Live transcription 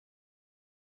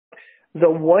the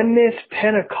Oneness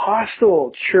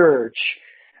Pentecostal Church.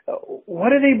 What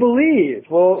do they believe?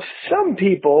 Well, some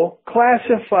people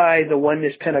classify the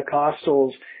Oneness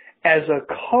Pentecostals as a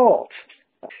cult.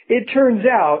 It turns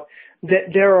out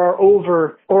that there are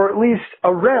over, or at least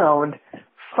around,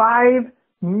 5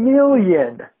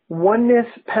 million Oneness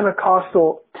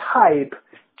Pentecostal type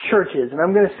churches. And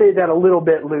I'm going to say that a little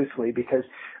bit loosely because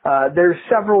there's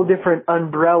several different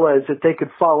umbrellas that they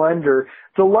could fall under.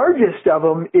 The largest of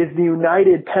them is the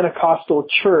United Pentecostal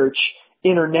Church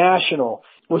International,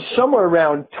 with somewhere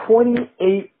around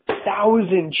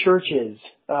 28,000 churches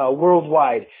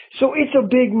worldwide. So it's a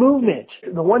big movement.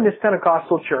 The Oneness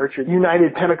Pentecostal Church, or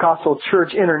United Pentecostal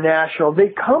Church International, they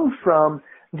come from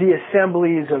the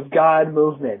Assemblies of God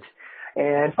movement.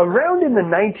 And around in the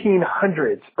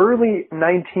 1900s, early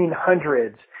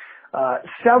 1900s,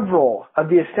 several of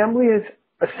the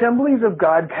Assemblies of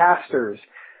God pastors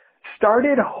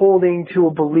started holding to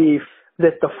a belief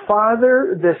that the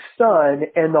Father, the Son,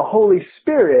 and the Holy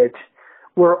Spirit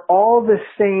were all the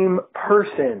same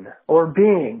person or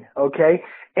being, okay?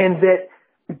 And that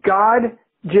God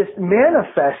just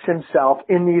manifests himself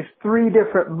in these 3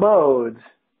 different modes,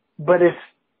 but it's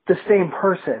the same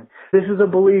person. This is a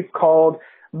belief called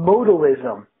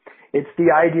modalism. It's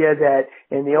the idea that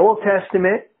in the Old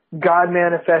Testament, God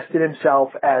manifested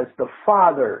himself as the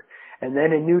Father. And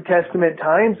then in New Testament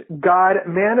times, God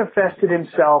manifested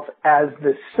himself as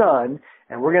the Son.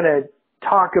 And we're going to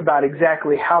talk about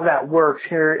exactly how that works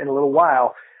here in a little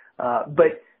while.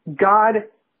 But God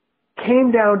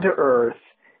came down to earth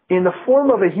in the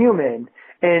form of a human,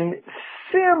 and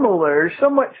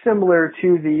somewhat similar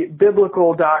to the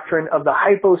biblical doctrine of the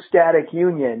hypostatic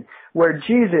union, where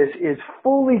Jesus is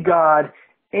fully God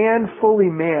and fully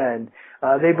man.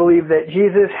 They believe that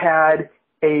Jesus had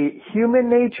a human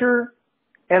nature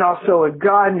and also a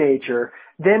God nature.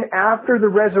 Then after the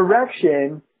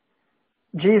resurrection,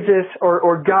 Jesus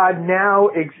or God now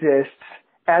exists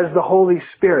as the Holy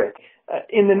Spirit.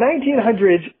 In the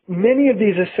 1900s, many of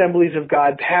these Assemblies of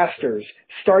God pastors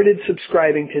started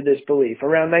subscribing to this belief.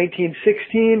 Around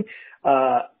 1916,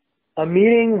 a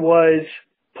meeting was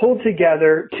pulled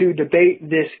together to debate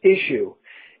this issue.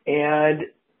 And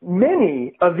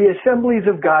many of the Assemblies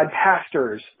of God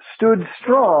pastors stood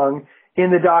strong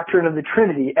in the doctrine of the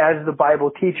Trinity as the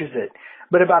Bible teaches it.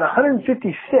 But about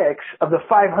 156 of the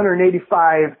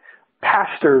 585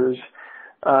 pastors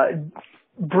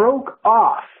broke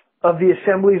off of the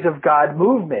Assemblies of God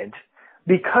movement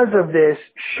because of this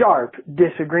sharp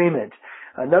disagreement.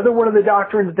 Another one of the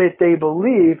doctrines that they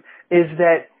believe is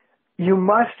that you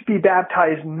must be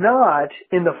baptized not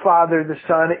in the Father, the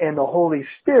Son, and the Holy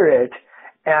Spirit,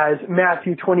 as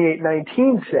Matthew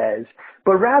 28:19 says,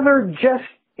 but rather just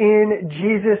in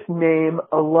Jesus' name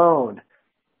alone.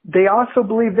 They also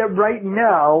believe that right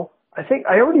now, I think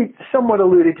I already somewhat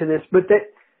alluded to this, but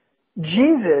that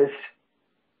Jesus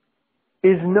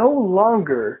is no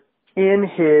longer in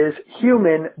his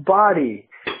human body.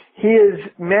 He is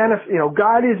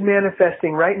God is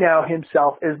manifesting right now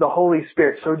himself as the Holy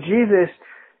Spirit. So Jesus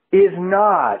is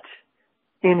not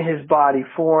in his body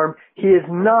form. He is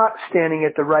not standing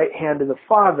at the right hand of the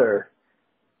Father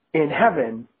in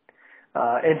heaven.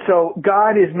 And so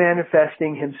God is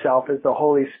manifesting himself as the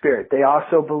Holy Spirit. They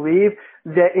also believe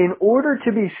that in order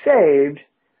to be saved,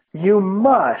 you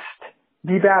must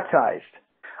be baptized.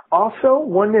 Also,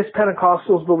 Oneness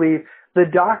Pentecostals believe the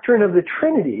doctrine of the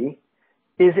Trinity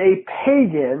is a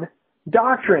pagan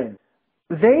doctrine.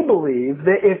 They believe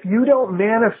that if you don't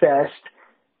manifest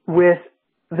with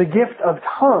the gift of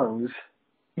tongues,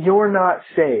 you're not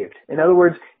saved. In other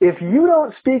words, if you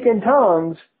don't speak in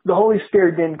tongues, the Holy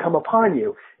Spirit didn't come upon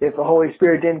you. If the Holy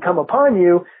Spirit didn't come upon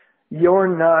you, you're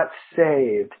not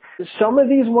saved. Some of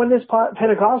these Oneness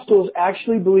Pentecostals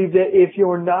actually believe that if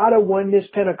you're not a Oneness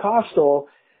Pentecostal,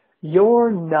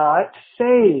 you're not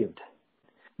saved.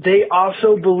 They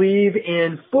also believe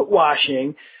in foot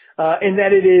washing, and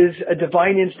that it is a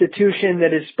divine institution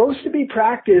that is supposed to be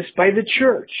practiced by the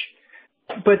church.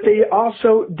 But they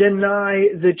also deny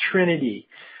the Trinity.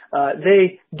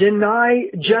 They deny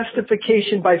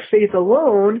justification by faith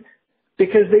alone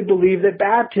because they believe that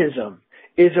baptism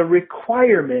is a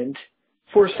requirement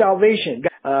for salvation.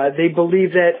 They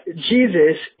believe that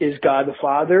Jesus is God the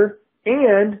Father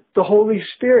and the Holy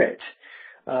Spirit.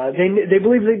 They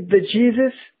believe that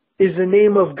Jesus is the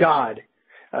name of God.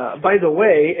 By the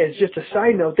way, as just a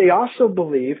side note, they also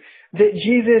believe that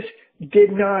Jesus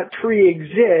did not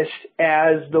pre-exist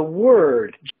as the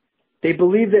Word. They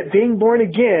believe that being born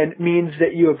again means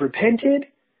that you have repented,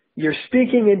 you're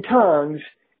speaking in tongues,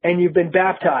 and you've been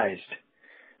baptized.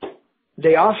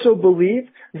 They also believe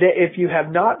that if you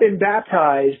have not been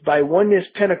baptized by Oneness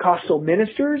Pentecostal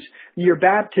ministers, your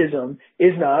baptism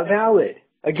is not valid.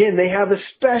 Again, they have a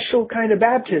special kind of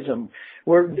baptism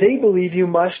where they believe you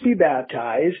must be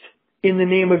baptized in the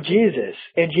name of Jesus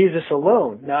and Jesus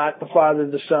alone, not the Father,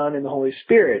 the Son, and the Holy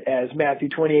Spirit, as Matthew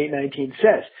 28:19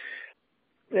 says.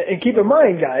 And keep in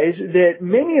mind, guys, that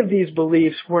many of these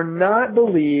beliefs were not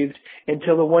believed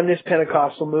until the Oneness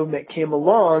Pentecostal movement came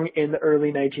along in the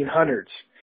early 1900s.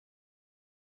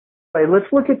 All right,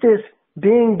 let's look at this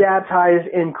being baptized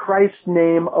in Christ's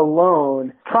name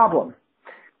alone problem.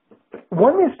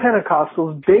 Oneness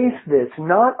Pentecostals base this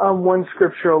not on one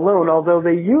scripture alone, although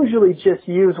they usually just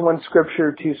use one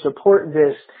scripture to support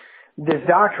this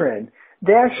doctrine.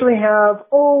 They actually have,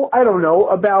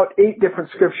 about 8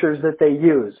 different scriptures that they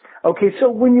use. Okay,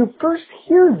 so when you first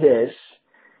hear this,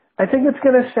 I think it's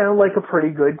going to sound like a pretty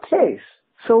good case.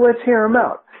 So let's hear them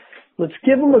out. Let's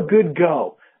give them a good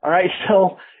go. All right,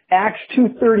 so Acts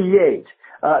 2:38.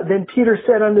 Then Peter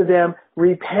said unto them,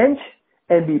 repent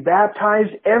and be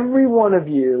baptized, every one of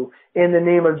you, in the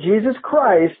name of Jesus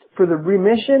Christ for the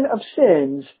remission of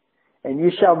sins, and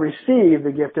ye shall receive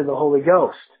the gift of the Holy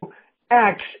Ghost.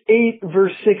 Acts 8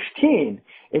 verse 16,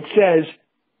 it says,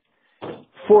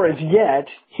 for as yet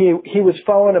he was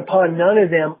fallen upon none of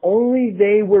them, only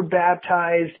they were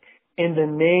baptized in the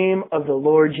name of the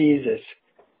Lord Jesus.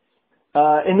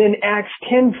 And then Acts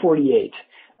 10:48,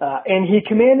 and he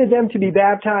commanded them to be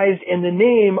baptized in the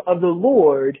name of the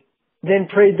Lord, then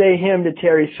prayed they him to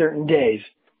tarry certain days.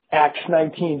 Acts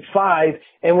 19:5,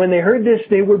 and when they heard this,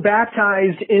 they were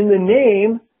baptized in the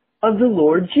name of the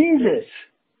Lord Jesus.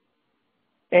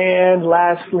 And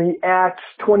lastly, Acts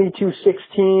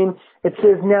 22:16, it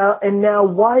says, now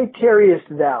why tarriest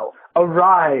thou?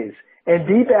 Arise and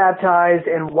be baptized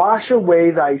and wash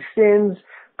away thy sins,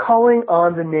 calling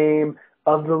on the name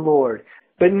of the Lord.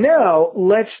 But now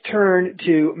let's turn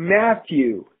to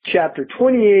Matthew chapter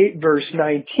 28 verse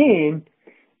 19,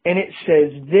 and it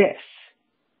says this,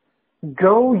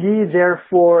 go ye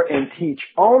therefore and teach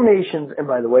all nations, and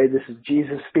by the way, this is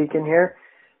Jesus speaking here,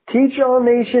 teach all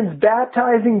nations,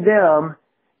 baptizing them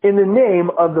in the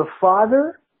name of the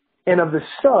Father and of the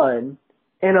Son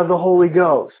and of the Holy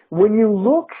Ghost. When you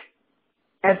look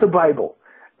at the Bible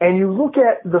and you look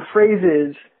at the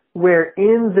phrases where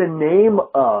in the name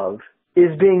of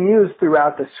is being used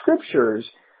throughout the scriptures,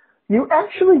 you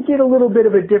actually get a little bit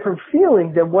of a different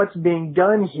feeling than what's being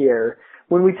done here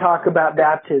when we talk about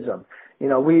baptism. You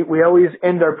know, we always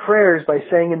end our prayers by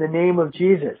saying in the name of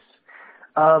Jesus.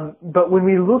 But when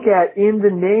we look at in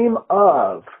the name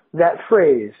of that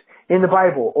phrase in the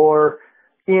Bible or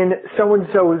in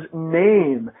so-and-so's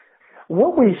name,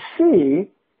 what we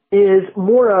see is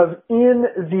more of in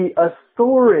the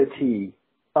authority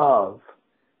of.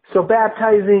 So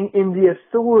baptizing in the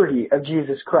authority of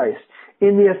Jesus Christ,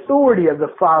 in the authority of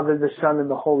the Father, the Son, and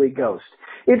the Holy Ghost.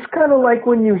 It's kind of like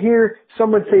when you hear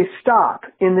someone say stop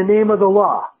in the name of the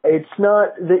law. It's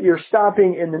not that you're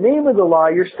stopping in the name of the law,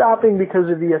 you're stopping because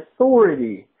of the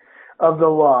authority of the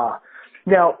law.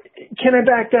 Now, can I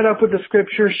back that up with the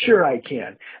scripture? Sure I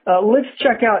can. Let's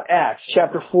check out Acts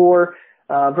chapter 4,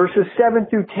 verses 7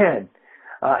 through 10.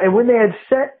 And when they had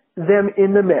set them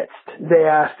in the midst, they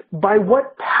asked, by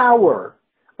what power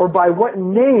or by what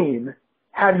name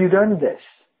have you done this?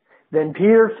 Then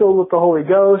Peter, filled with the Holy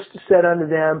Ghost, said unto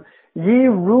them, ye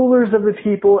rulers of the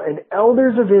people and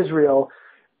elders of Israel,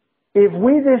 if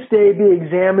we this day be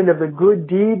examined of the good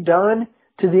deed done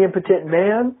to the impotent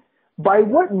man, by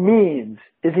what means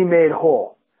is he made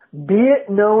whole? Be it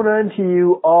known unto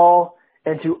you all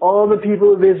and to all the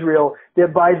people of Israel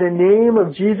that by the name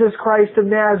of Jesus Christ of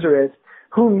Nazareth,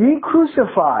 whom ye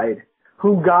crucified,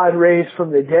 whom God raised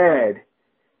from the dead,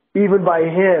 even by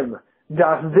him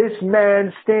doth this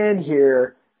man stand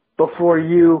here before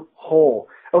you whole.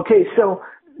 Okay, so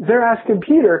they're asking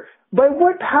Peter, by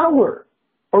what power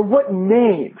or what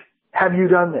name have you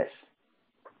done this?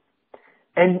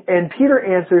 And Peter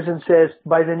answers and says,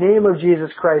 by the name of Jesus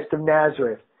Christ of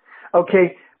Nazareth.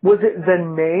 Okay, was it the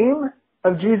name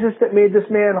of Jesus that made this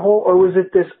man whole, or was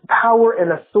it this power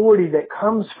and authority that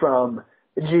comes from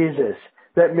Jesus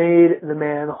that made the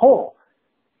man whole?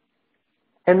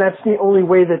 And that's the only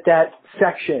way that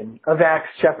section of Acts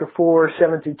chapter 4,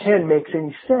 7 through 10 makes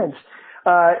any sense.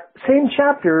 Same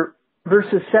chapter,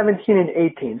 verses 17 and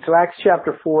 18. So Acts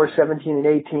chapter 4, 17 and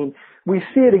 18, we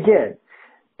see it again.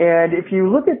 And if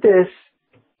you look at this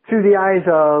through the eyes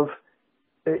of,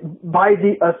 by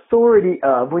the authority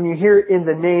of, when you hear in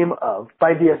the name of,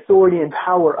 by the authority and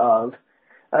power of,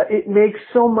 it makes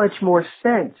so much more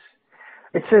sense.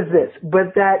 It says this,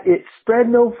 but that it spread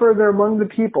no further among the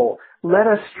people, let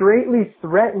us straitly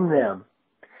threaten them,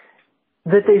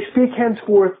 that they speak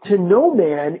henceforth to no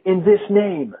man in this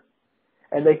name.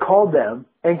 And they called them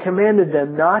and commanded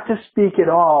them not to speak at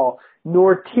all,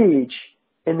 nor teach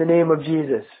in the name of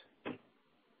Jesus.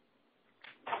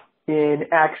 In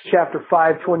Acts chapter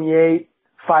 5:28,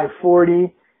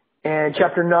 5:40, and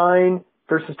chapter 9,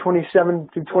 verses 27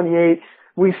 through 28,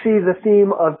 we see the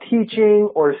theme of teaching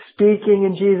or speaking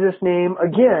in Jesus' name.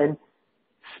 Again,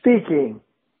 speaking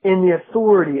in the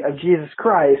authority of Jesus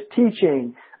Christ,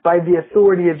 teaching by the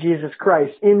authority of Jesus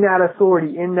Christ. In that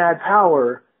authority, in that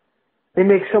power, they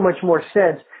make so much more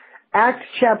sense. Acts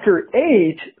chapter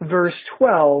 8, verse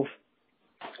 12,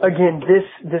 again,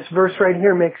 this verse right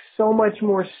here makes so much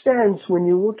more sense when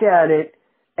you look at it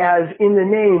as in the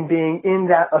name being in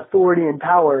that authority and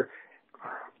power.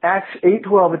 Acts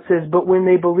 8:12, it says, "But when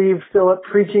they believed Philip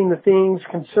preaching the things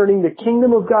concerning the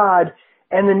kingdom of God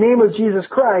and the name of Jesus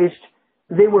Christ,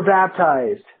 they were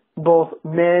baptized, both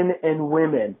men and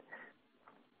women."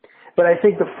 But I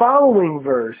think the following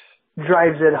verse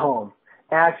drives it home.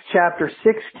 Acts chapter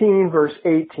 16, verse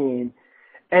 18.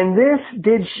 "And this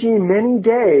did she many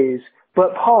days,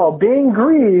 but Paul, being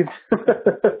grieved,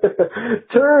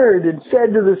 turned and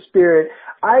said to the Spirit,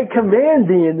 I command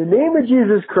thee in the name of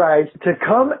Jesus Christ to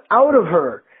come out of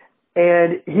her.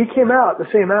 And he came out the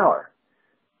same hour."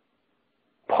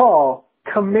 Paul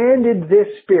commanded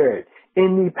this spirit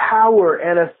in the power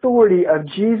and authority of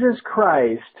Jesus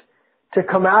Christ to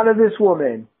come out of this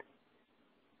woman.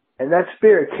 And that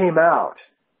spirit came out.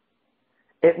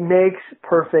 It makes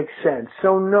perfect sense.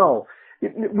 So no,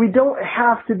 we don't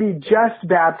have to be just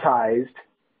baptized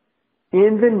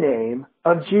in the name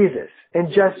of Jesus and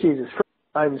just Jesus.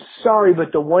 I'm sorry,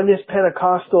 but the oneness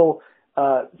Pentecostal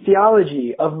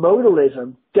theology of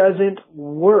modalism doesn't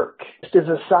work. Just as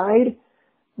a side,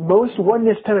 most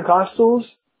oneness Pentecostals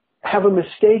have a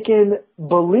mistaken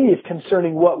belief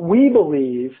concerning what we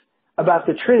believe about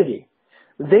the Trinity.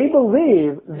 They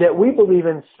believe that we believe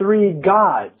in three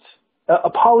gods, a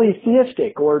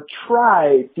polytheistic or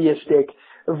tritheistic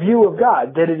view of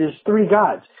God, that it is three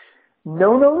gods.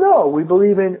 No. We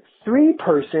believe in three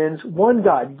persons, one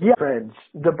God. Yes, friends,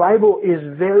 the Bible is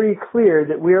very clear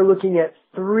that we are looking at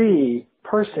three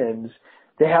persons.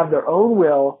 They have their own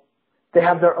will. They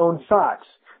have their own thoughts.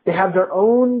 They have their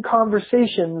own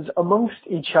conversations amongst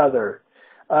each other.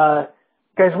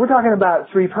 Guys, we're talking about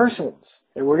three persons.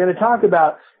 And we're going to talk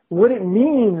about what it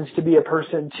means to be a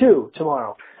person too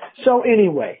tomorrow. So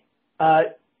anyway,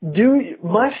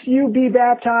 must you be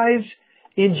baptized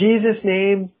in Jesus'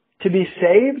 name to be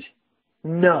saved?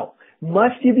 No.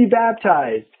 Must you be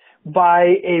baptized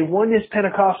by a oneness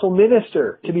Pentecostal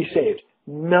minister to be saved?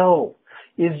 No.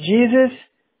 Is Jesus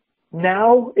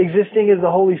now existing as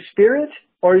the Holy Spirit,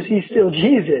 or is he still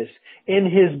Jesus in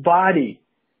his body?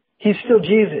 He's still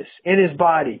Jesus in his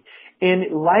body. In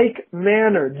like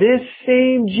manner, this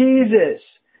same Jesus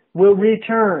will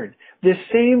return. This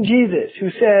same Jesus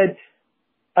who said,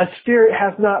 "A spirit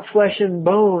hath not flesh and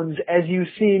bones as you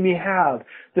see me have."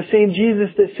 The same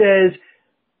Jesus that says,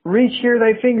 "Reach here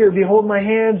thy finger, behold my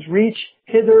hands, reach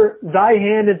hither thy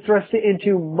hand and thrust it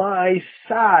into my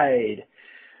side."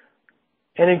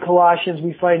 And in Colossians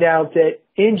we find out that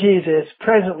in Jesus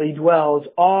presently dwells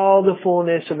all the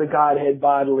fullness of the Godhead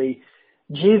bodily.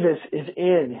 Jesus is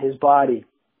in his body.